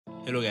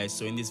Hello guys,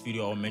 so in this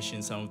video I'll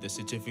mention some of the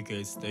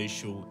certificates that you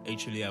should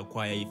actually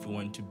acquire if you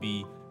want to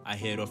be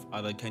ahead of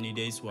other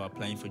candidates who are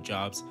applying for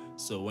jobs.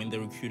 So when the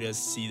recruiters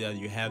see that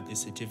you have these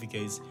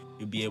certificates,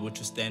 you'll be able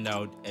to stand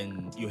out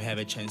and you have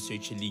a chance to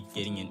actually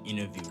getting an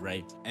interview,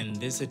 right? And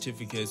these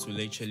certificates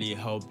will actually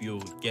help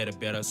you get a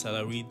better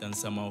salary than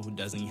someone who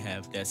doesn't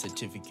have that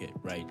certificate,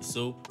 right?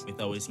 So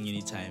without wasting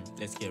any time,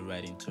 let's get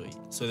right into it.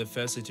 So the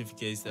first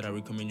certificates that I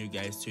recommend you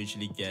guys to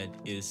actually get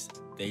is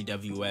the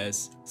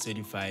AWS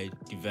Certified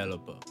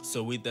Developer.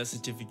 So with that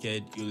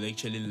certificate, you'll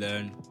actually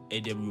learn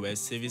AWS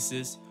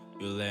services,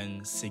 you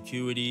learn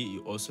security,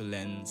 you also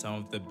learn some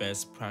of the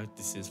best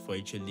practices for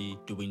actually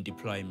doing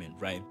deployment,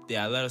 right?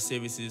 There are a lot of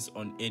services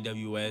on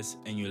AWS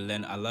and you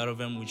learn a lot of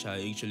them which are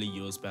actually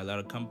used by a lot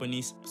of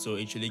companies. So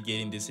actually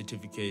getting this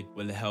certificate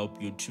will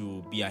help you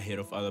to be ahead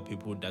of other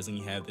people who doesn't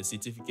have the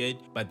certificate,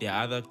 but there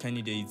are other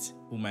candidates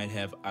who might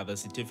have other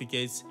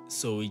certificates.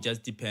 So it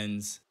just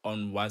depends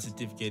on what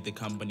certificate the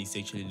company is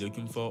actually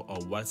looking for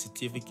or what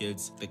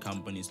certificates the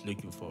company is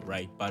looking for,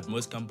 right? But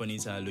most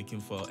companies are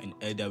looking for an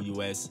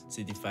AWS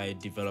Certified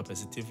Developer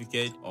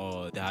certificate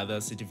or the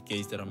other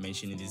certificates that I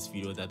mentioned in this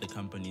video that the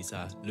companies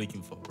are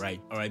looking for, right?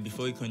 Alright,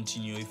 before we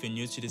continue, if you're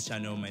new to this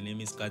channel, my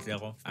name is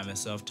Katlego. I'm a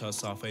self-taught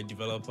software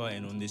developer,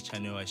 and on this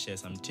channel I share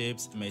some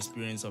tips and my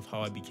experience of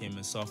how I became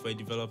a software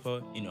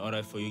developer in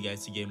order for you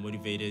guys to get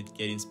motivated,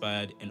 get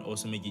inspired, and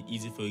also make it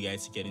easy for you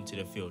guys to get into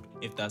the field.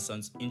 If that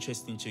sounds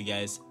interesting to you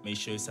guys, make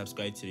sure you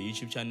subscribe to the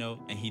YouTube channel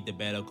and hit the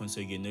bell icon so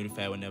you get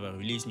notified whenever I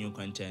release new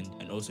content,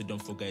 and also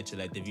don't forget to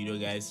like the video,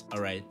 guys.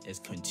 Alright, let's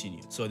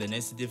continue. So the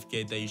next certificate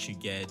that you should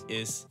get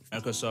is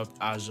Microsoft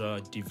Azure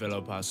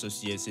Developer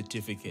Associate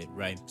Certificate,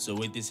 right? So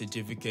with this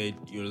certificate,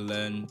 you'll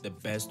learn the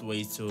best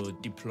ways to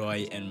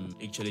deploy and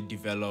actually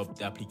develop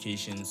the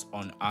applications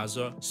on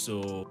Azure.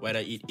 So whether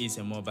it is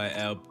a mobile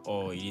app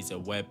or it is a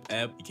web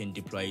app, you can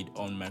deploy it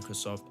on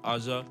Microsoft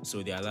Azure.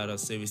 So there are a lot of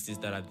services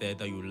that are there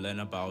that you learn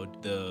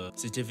about. The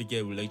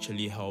certificate will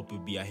actually help you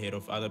be ahead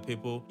of other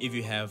people. If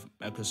you have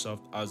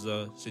Microsoft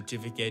Azure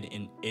certificate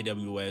and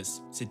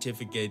AWS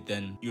certificate,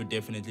 then you'll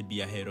definitely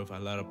be ahead of a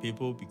lot of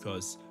people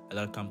because a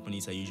lot of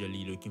companies are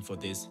usually looking for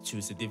these two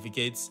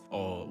certificates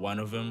or one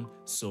of them.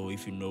 So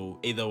if you know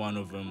either one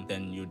of them,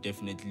 then you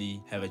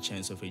definitely have a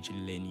chance of actually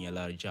landing a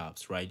lot of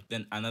jobs, right?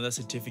 Then another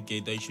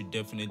certificate that you should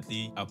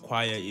definitely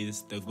acquire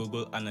is the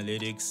Google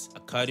Analytics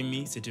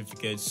Academy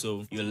certificate.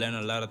 So you'll learn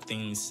a lot of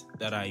things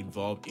that are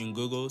involved in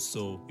Google.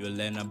 So you'll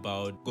learn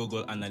about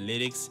Google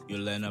Analytics,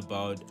 you'll learn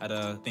about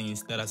other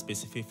things that are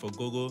specific for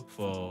Google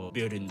for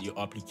building your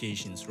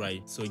applications,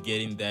 right? So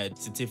getting that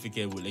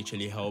certificate will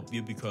actually help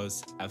you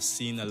because I've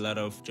seen a lot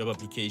of job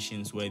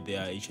applications where they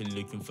are actually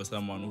looking for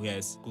someone who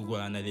has Google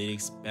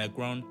Analytics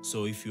background.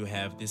 So if you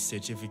have this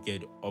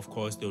certificate, of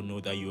course they'll know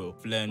that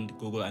you've learned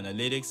Google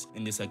Analytics.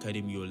 In this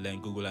academy you'll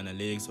learn Google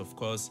Analytics, of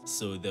course,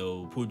 so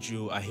they'll put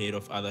you ahead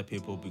of other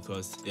people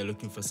because they're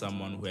looking for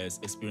someone who has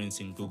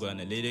experience in Google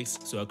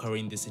Analytics. So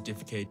acquiring this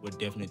certificate will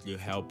definitely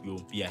help you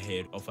be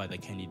ahead of other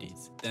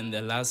candidates. Then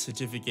the last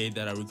certificate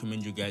that I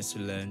recommend you guys to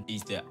learn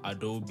is the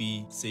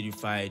Adobe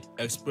Certified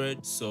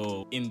Expert.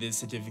 So in this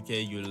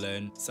certificate you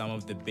learn some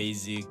of the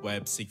basic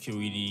web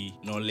security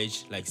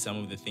knowledge, like some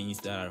of the things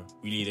that are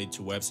related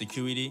to web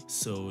security.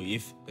 So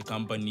if the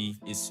company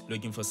is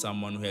looking for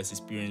someone who has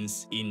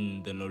experience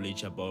in the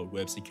knowledge about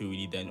web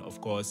security, then of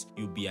course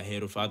you'll be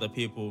ahead of other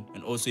people.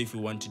 And also if you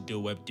want to do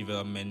web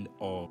development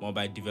or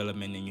mobile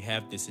development and you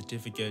have the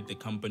certificate, the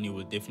company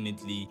will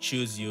definitely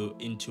choose you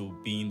into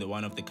being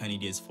one of the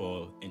candidates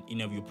for an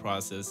interview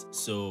process.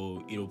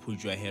 So it'll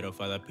put you ahead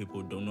of other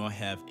people who do not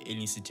have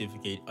any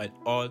certificate at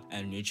all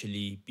and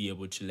actually be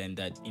able to land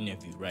that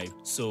interview, right?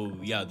 So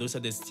yeah, those are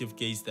the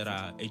certificates that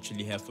I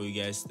actually have for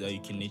you guys that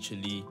you can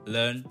actually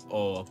learn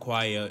or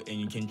acquire, and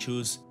you can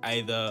choose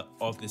either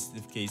of the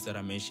certificates that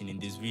I mentioned in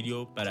this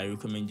video, but I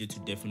recommend you to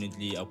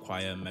definitely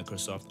acquire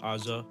Microsoft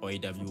Azure or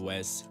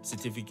AWS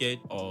certificate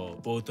or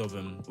both of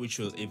them, which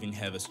will even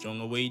have a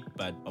stronger weight.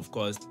 But of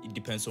course it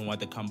depends on what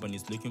the company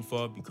is looking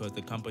for, because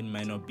the company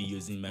might not be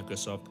using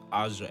Microsoft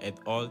Azure at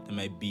all. They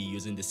might be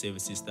using the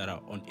services that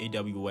are on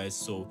AWS.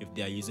 So if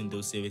they are using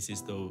those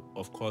services, they'll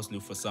of course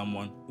look for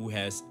someone who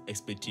has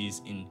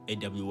expertise in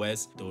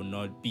AWS. They will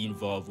not be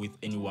involved with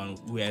anyone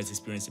who has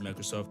experience in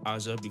Microsoft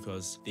Azure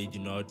because they do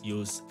not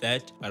use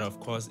that. But of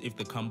course, if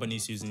the company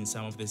is using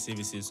some of the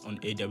services on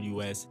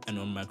AWS and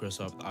on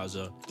Microsoft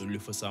Azure, they'll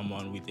look for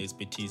someone with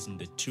expertise in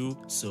the two.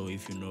 So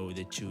if you know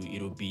the two,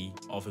 it'll be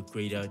of a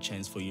greater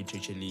chance for you to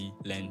actually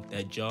land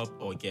that job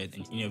or get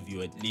an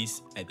interview at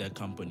least at that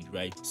company,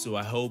 right? So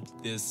I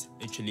hope this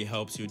actually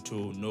helps you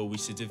to know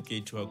which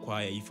certificate to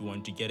acquire if you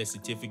want to get a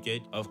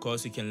certificate. Of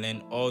course, you can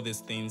learn all these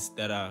things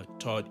that are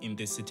taught in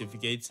this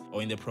certificate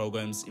or in the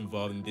programs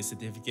involved in this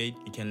certificate,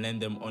 you can learn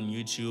them on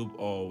YouTube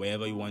or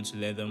wherever you want to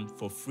learn them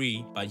for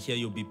free. But here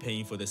you'll be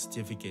paying for the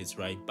certificates,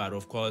 right? But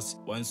of course,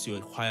 once you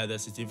acquire the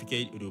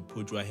certificate, it will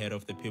put you ahead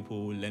of the people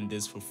who learn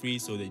this for free,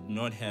 so they do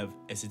not have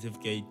a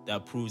certificate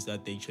that proves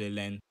that they actually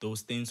learn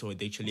those things or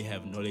they actually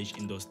have knowledge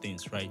in those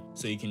things, right?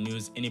 So you can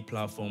use any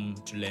platform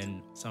to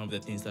learn some of the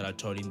things that are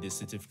taught in this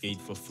certificate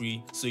for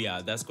free. So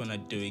yeah, that's gonna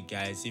do it,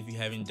 guys. If you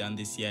haven't done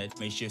this yet,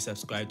 make sure you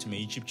subscribe to my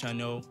YouTube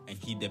channel and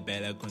hit the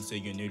bell icon so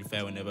you're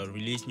notified whenever I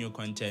release new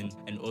content.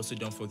 And also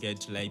don't forget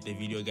to like the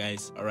video,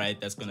 guys. All right,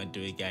 that's gonna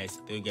do it,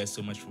 guys. Thank you guys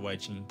so much for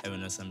watching. Have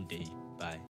an awesome day. Bye.